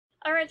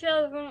Alright,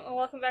 y'all, everyone, and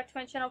welcome back to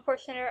my channel,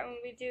 Portioner. I'm going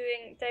to be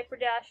doing Diaper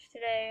Dash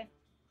today,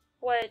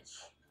 which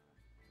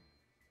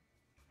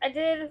I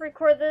did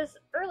record this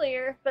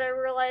earlier, but I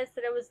realized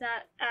that it was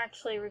not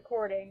actually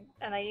recording,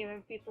 and I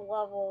even beat the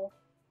level.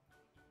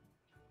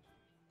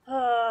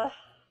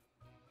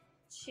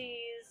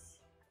 Cheese.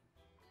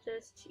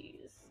 Just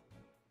cheese.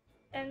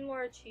 And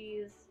more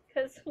cheese,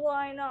 because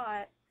why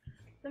not?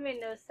 That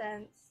made no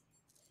sense.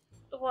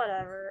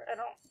 Whatever, I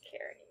don't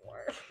care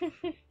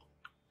anymore.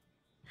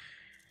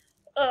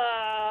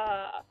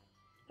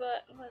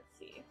 But let's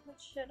see, what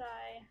should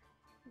I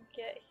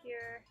get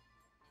here?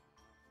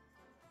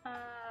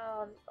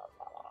 Um,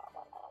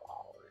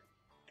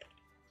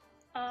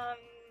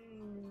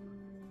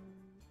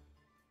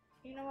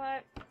 you know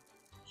what?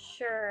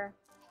 Sure.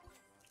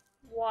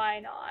 Why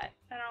not?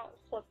 I don't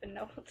flippin'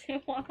 know what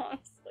they want,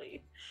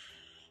 honestly.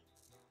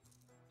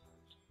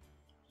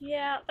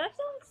 Yeah, that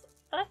sounds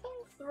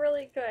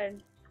really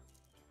good.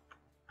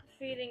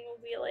 Feeding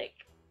will be like,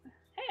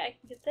 hey, I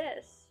can get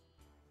this.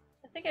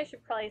 I think I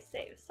should probably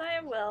save, so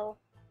I will.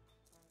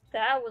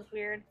 That was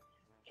weird.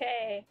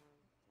 Okay.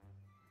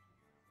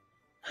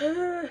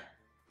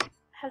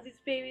 Have these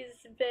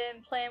babies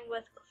been playing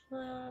with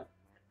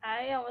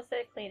I almost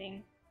said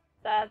cleaning.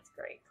 That's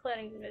great.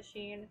 Cleaning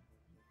machine.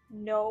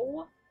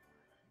 No.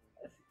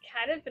 I've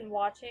kind of been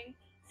watching.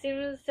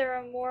 Seems there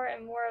are more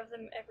and more of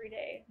them every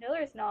day. No,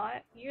 there's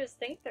not. You just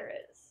think there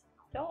is.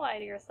 Don't lie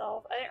to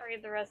yourself. I didn't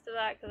read the rest of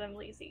that because I'm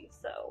lazy,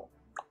 so.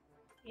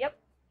 Yep.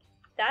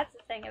 That's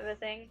a thing of a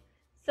thing.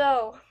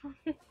 So,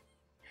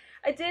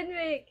 I did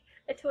make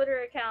a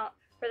Twitter account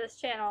for this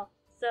channel,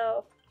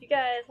 so if you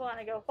guys want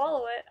to go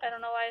follow it, I don't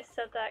know why I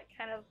said that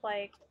kind of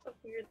like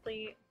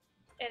weirdly.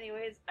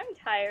 Anyways, I'm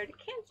tired,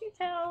 can't you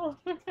tell?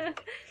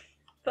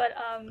 But,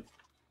 I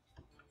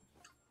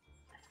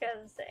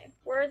forgot to say.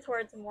 Words,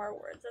 words, and more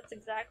words. That's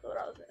exactly what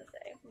I was gonna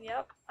say.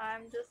 Yep,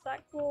 I'm just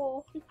that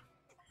cool.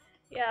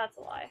 Yeah, that's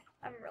a lie.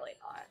 I'm really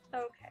not.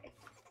 Okay.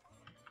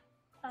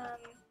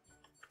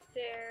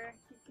 There.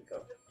 You can go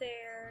over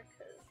there,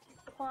 because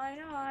why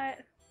not?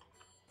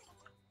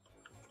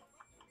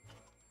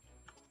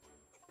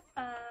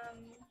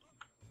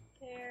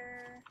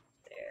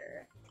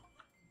 There.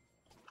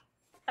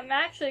 I'm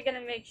actually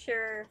gonna make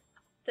sure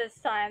this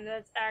time that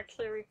it's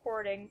actually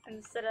recording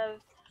instead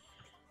of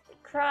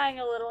crying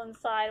a little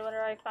inside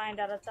whenever I find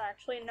out it's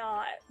actually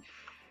not.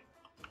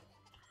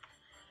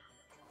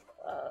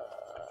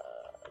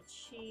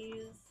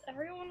 Jeez.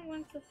 Everyone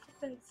wants to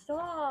flippin'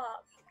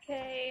 stop,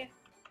 okay?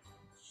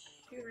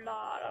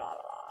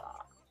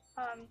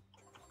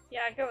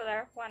 Yeah, go over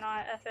there. Why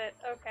not? F it.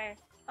 Okay.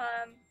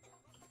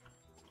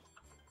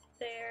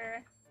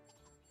 There.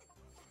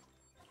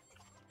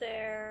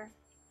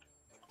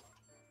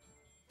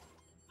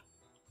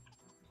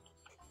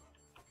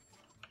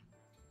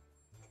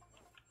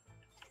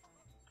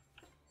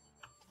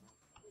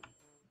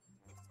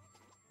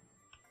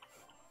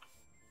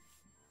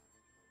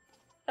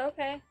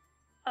 Okay.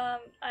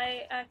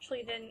 I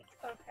actually didn't.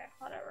 Okay,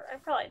 whatever. I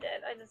probably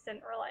did. I just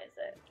didn't realize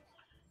it.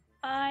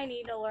 I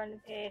need to learn to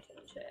pay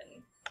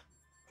attention.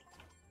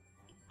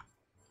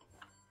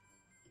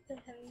 Put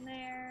him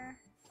there.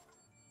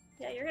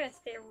 Yeah, you're gonna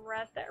stay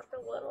right there for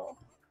a little.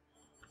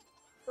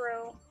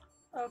 Bro.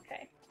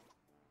 Okay.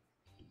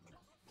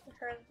 Put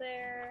her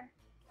there.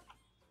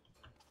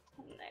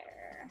 And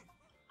there.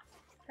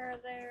 Her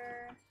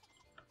there.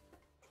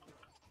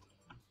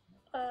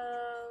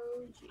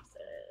 Oh,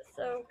 Jesus.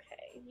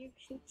 Okay, you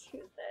can do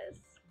this.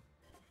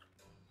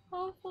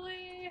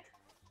 Hopefully.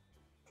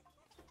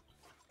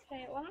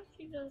 Okay, why don't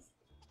you just...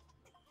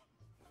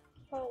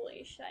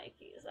 Holy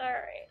shnikes.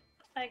 Alright,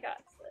 I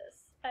got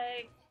this.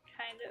 I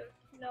kind of...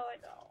 No, I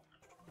don't.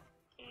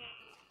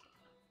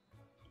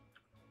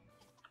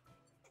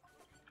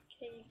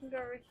 Okay, you can go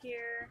over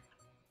here.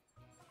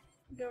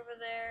 Go over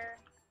there.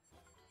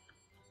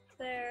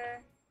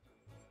 There.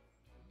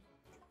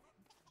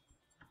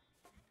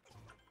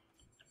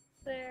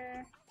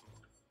 There.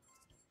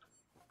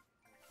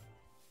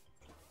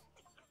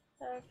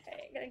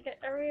 Okay, gotta get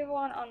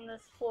everyone on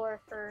this floor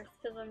first,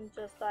 because I'm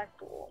just that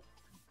cool.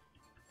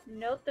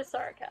 Note the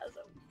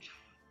sarcasm.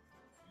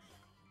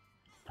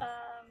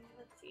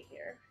 Let's see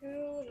here.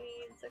 Who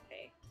needs...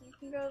 Okay, you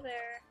can go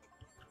there.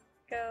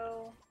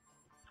 Go.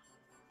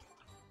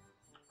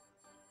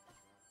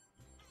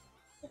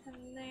 Put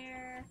him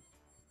there.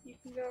 You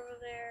can go over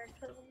there,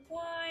 because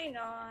why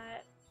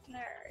not?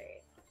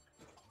 Alright.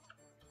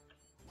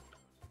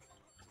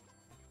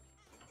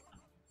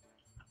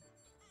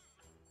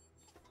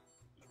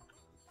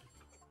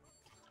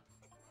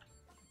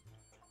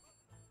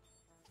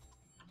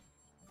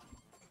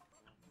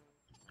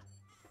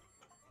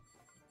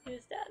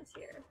 Whose dad's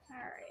here?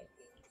 Alright.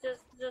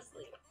 Just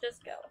leave.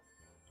 Just go.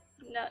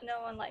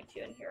 No one likes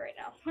you in here right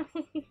now.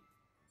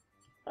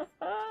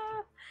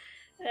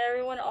 And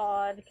everyone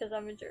awed because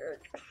I'm a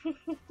jerk.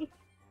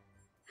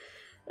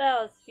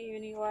 That was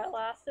puny while it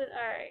lasted.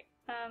 Alright.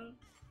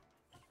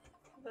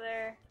 Over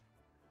there.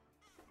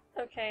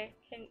 Okay,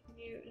 can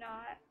you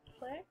not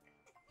click?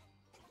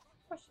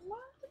 Question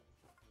mark?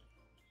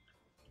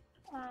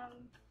 There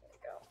we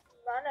go.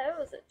 My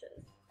nose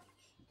itches.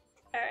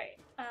 Alright,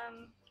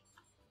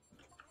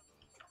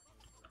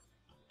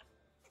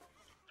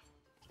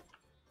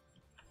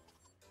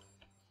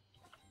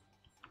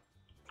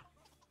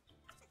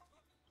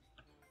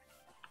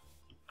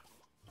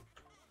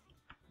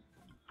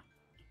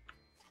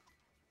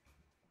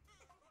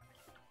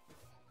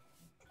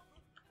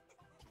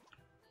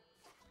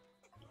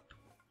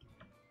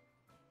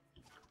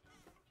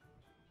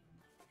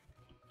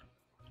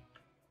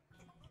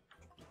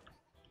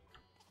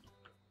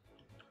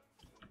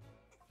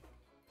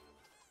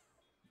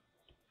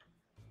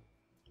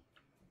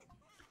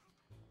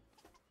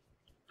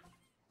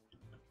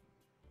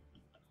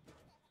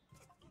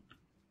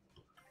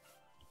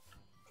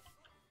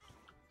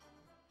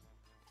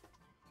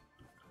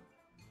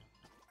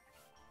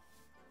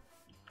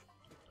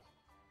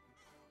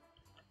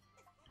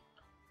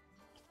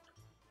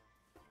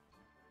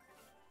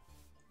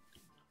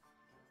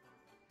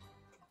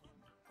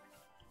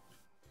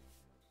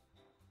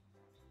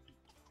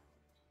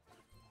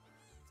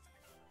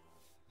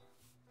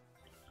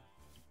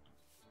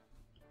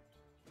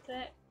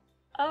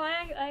 oh,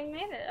 I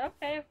made it.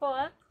 Okay,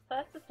 well,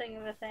 that's a thing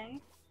of a thing.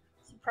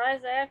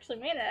 Surprised I actually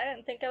made it. I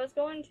didn't think I was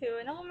going to.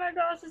 And oh my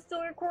gosh, it's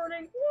still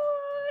recording.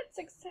 What?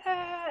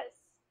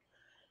 Success!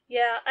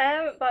 Yeah, I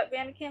haven't bought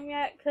Bandicam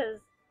yet because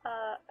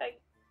I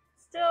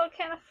still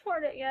can't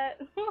afford it yet.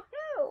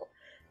 Woohoo!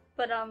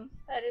 But I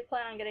do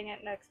plan on getting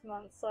it next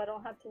month, so I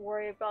don't have to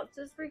worry about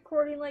just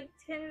recording like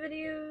 10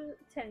 videos.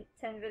 10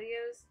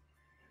 videos.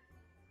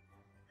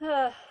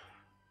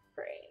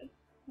 Brain.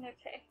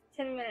 Okay,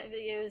 10-minute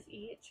videos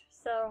each.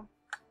 So,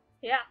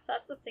 yeah,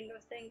 that's the thing of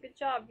a thing. Good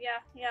job. Yeah,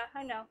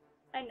 I know.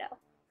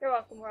 You're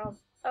welcome, world.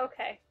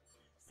 Okay,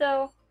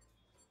 so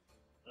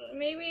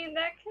maybe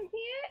that can be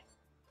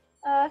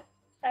it.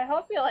 I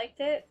hope you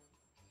liked it.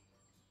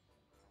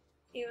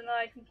 Even though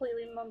I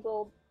completely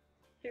mumbled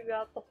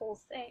throughout the whole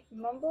thing.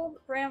 Mumbled?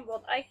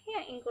 Rambled. I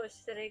can't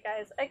English today,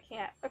 guys. I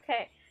can't.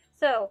 Okay,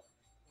 so,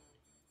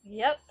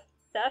 yep,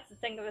 that's the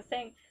thing of a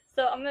thing.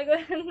 So I'm gonna go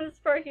ahead and end this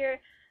part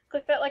here.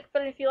 Click that like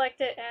button if you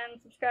liked it,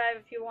 and subscribe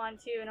if you want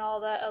to, and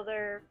all that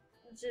other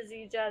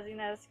jizzy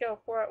jazziness. Go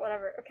for it,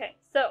 whatever. Okay,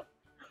 so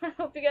I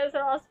hope you guys have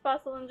an awesome,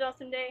 possible, and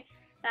awesome day.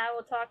 And I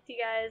will talk to you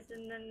guys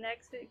in the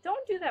next video.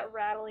 Don't do that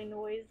rattly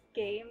noise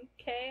game,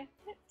 okay?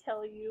 I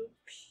tell you,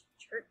 psh,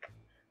 jerk.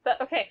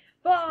 But okay,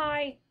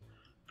 bye.